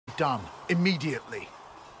done, immediately.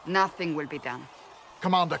 Nothing will be done.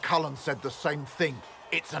 Commander Cullen said the same thing.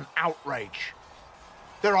 It's an outrage.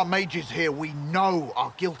 There are mages here we know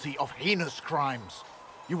are guilty of heinous crimes.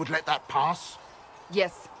 You would let that pass?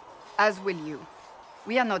 Yes, as will you.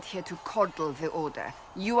 We are not here to coddle the Order.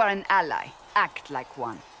 You are an ally. Act like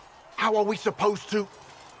one. How are we supposed to...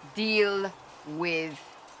 Deal with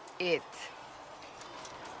it.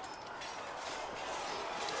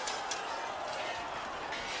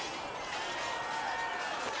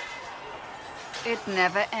 It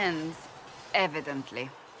never ends, evidently.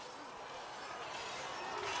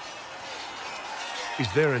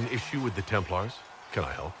 Is there an issue with the Templars? Can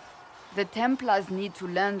I help? The Templars need to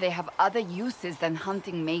learn they have other uses than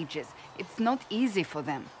hunting mages. It's not easy for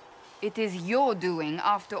them. It is your doing,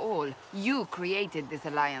 after all. You created this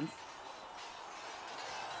alliance.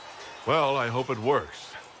 Well, I hope it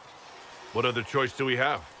works. What other choice do we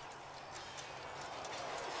have?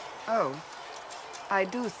 Oh. I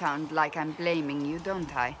do sound like I'm blaming you,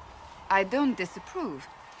 don't I? I don't disapprove.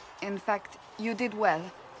 In fact, you did well.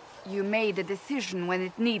 You made a decision when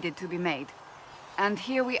it needed to be made. And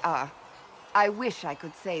here we are. I wish I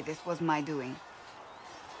could say this was my doing.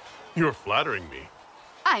 You're flattering me.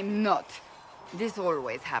 I'm not. This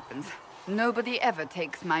always happens. Nobody ever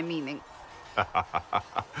takes my meaning.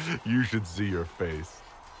 You should see your face.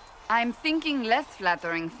 I'm thinking less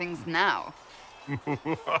flattering things now.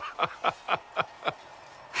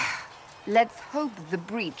 Let's hope the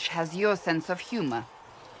breach has your sense of humor.